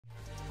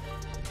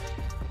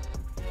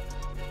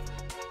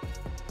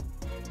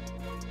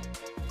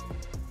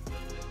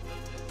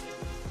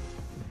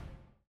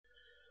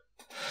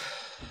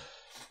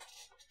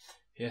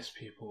Yes,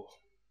 people.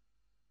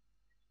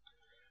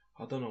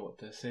 I don't know what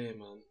to say,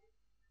 man.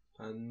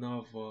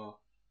 Another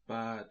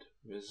bad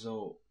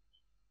result.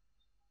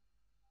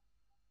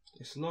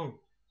 It's long.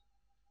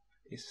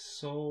 It's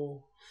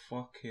so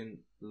fucking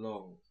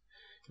long.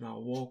 You know, I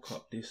woke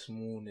up this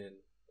morning.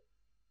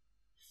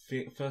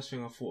 First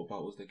thing I thought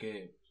about was the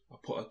game. I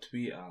put a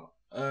tweet out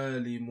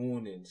early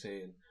morning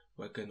saying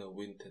we're gonna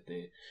win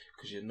today.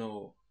 Because you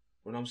know,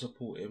 when I'm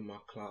supporting my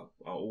club,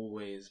 I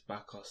always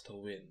back us to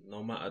win.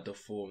 No matter the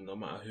form, no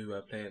matter who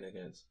we're playing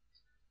against.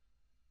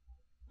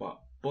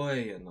 But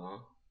boy, you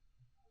know,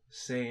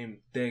 same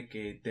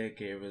decade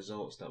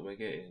results that we're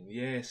getting.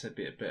 Yeah, it's a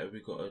bit better,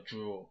 we got a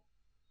draw.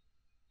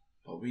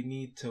 But we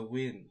need to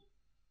win.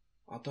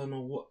 I don't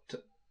know what to...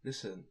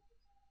 Listen,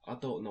 I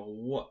don't know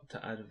what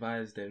to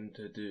advise them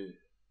to do.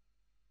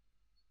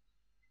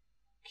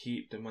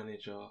 Keep the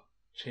manager,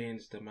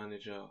 change the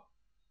manager.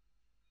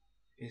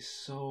 It's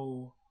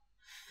so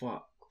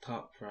fucked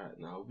up right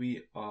now.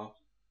 We are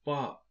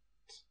fucked.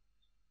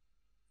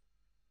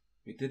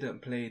 We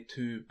didn't play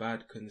too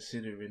bad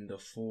considering the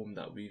form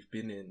that we've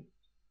been in.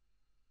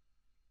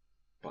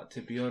 But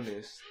to be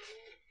honest,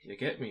 you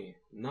get me?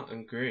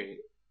 Nothing great.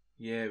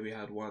 Yeah, we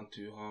had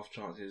 1-2 half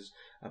chances.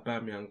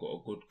 Aubameyang got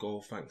a good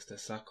goal thanks to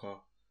Saka.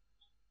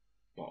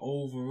 But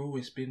overall,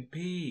 it's been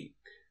peak.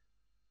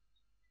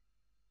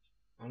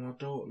 And I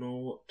don't know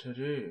what to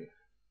do.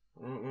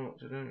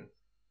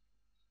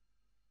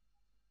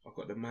 I've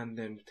got the man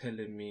them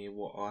telling me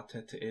what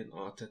Arteta in,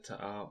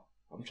 Arteta out.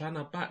 I'm trying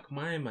to back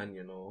my man,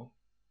 you know.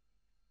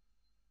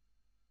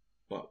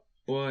 But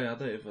boy, I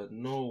don't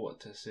even know what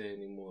to say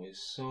anymore.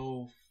 It's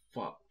so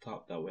fucked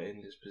up that we're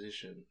in this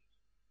position.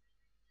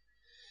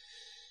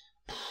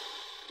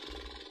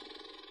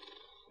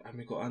 And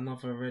we got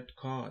another red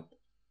card.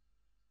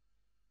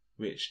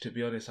 Which, to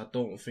be honest, I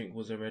don't think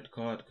was a red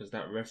card because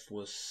that ref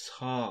was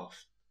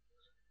soft.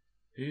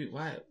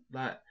 Why?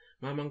 Like,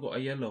 my man got a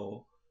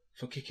yellow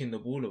for kicking the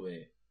ball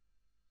away.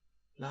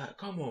 Like,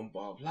 come on,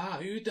 Bob.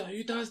 Like,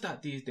 who does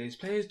that these days?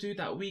 Players do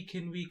that week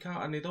in, week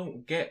out, and they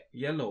don't get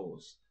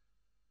yellows.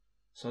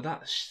 So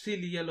that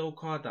silly yellow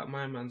card that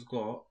my man's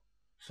got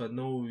for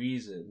no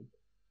reason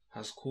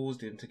has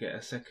caused him to get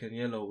a second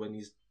yellow when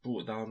he's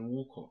brought down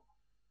Walker.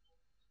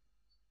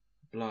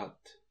 Blood.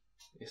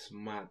 It's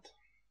mad.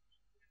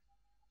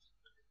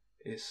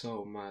 It's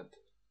so mad.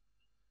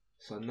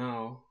 So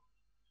now,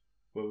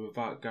 we're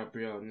without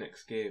Gabriel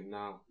next game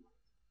now.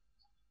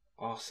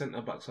 Our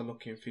centre-backs are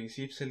looking free.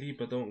 See if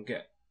Saliba don't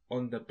get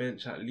on the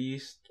bench at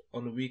least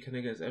on the weekend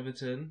against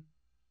Everton.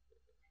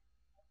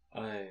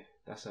 Aye,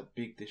 that's a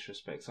big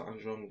disrespect.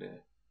 Something's wrong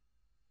there.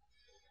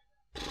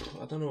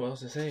 I don't know what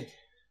else to say.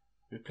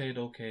 We played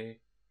okay.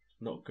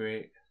 Not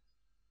great.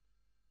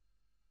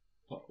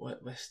 But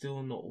we're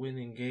still not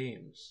winning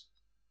games.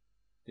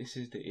 This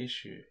is the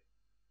issue.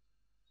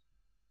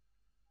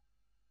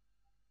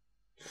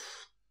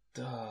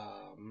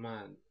 Duh,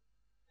 man.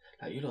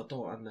 Like, you lot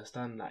don't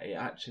understand that it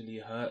actually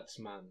hurts,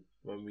 man,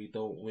 when we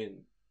don't win.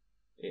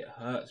 It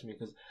hurts me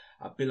because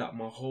I build up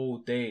my whole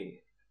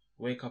day.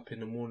 Wake up in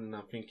the morning and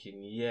I'm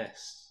thinking,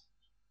 yes,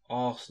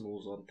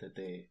 Arsenal's on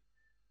today.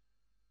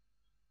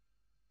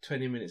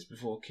 20 minutes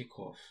before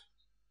kickoff.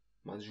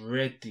 Man's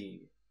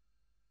ready.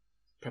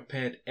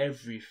 Prepared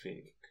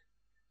everything.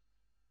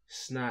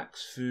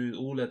 Snacks, food,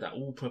 all of that,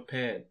 all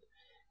prepared.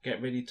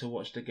 Get ready to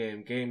watch the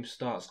game. Game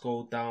starts,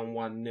 go down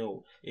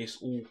 1-0. It's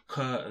all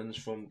curtains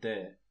from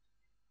there.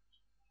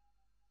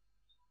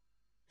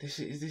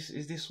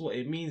 Is this what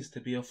it means to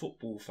be a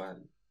football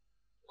fan?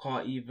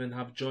 Can't even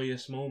have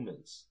joyous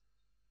moments.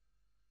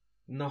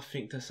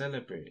 Nothing to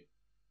celebrate.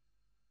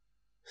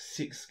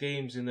 6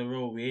 games in a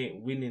row, we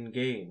ain't winning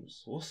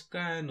games. What's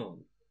going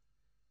on?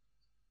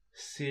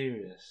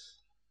 Serious.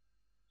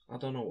 I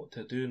don't know what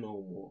to do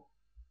no more.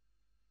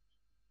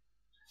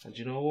 And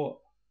you know what?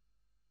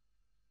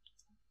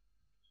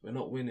 We're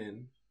not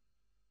winning.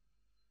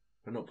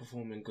 We're not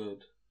performing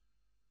good.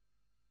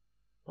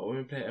 But when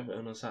we play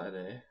Everton on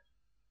Saturday,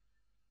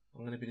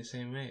 I'm going to be the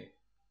same way.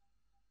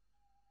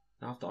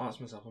 Now I have to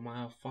ask myself, am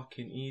I a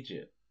fucking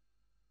idiot?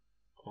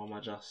 Or am I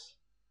just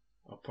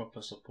a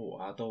proper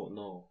supporter? I don't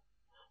know.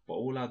 But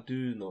all I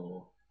do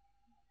know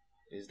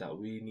is that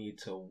we need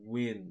to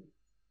win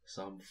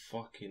some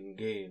fucking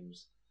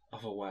games.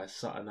 Otherwise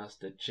something has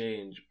to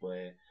change,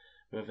 boy.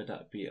 Whether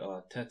that be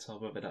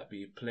Arteta, whether that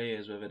be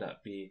players, whether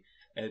that be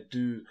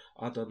Edu,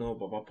 I don't know,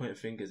 but I'm pointing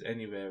fingers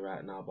anywhere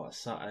right now, but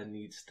something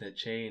needs to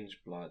change,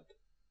 blood.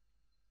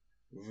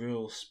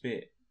 Real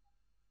spit.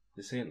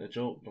 This ain't a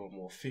joke no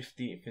more.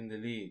 15th in the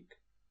league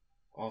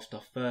after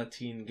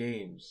 13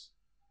 games.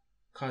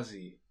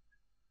 Cuzzy.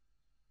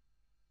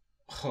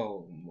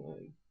 Oh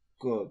my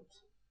god.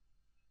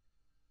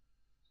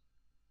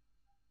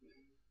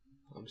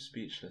 I'm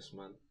speechless,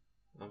 man.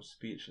 I'm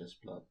speechless,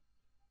 blood.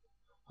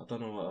 I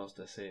don't know what else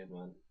to say,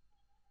 man.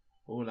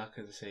 All I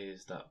can say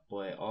is that,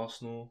 boy,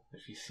 Arsenal,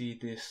 if you see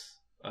this,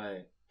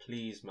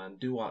 please, man,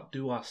 do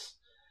us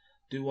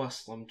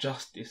some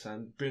justice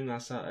and bring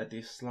us out of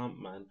this slump,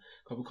 man.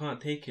 Because we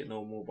can't take it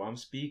no more. But I'm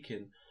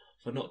speaking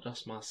for not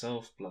just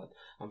myself, blood.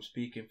 I'm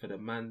speaking for the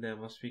man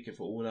them. I'm speaking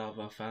for all the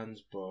other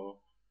fans, bro.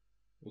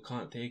 We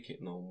can't take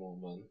it no more,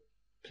 man.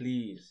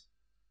 Please,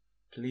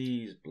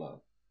 please,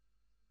 blood.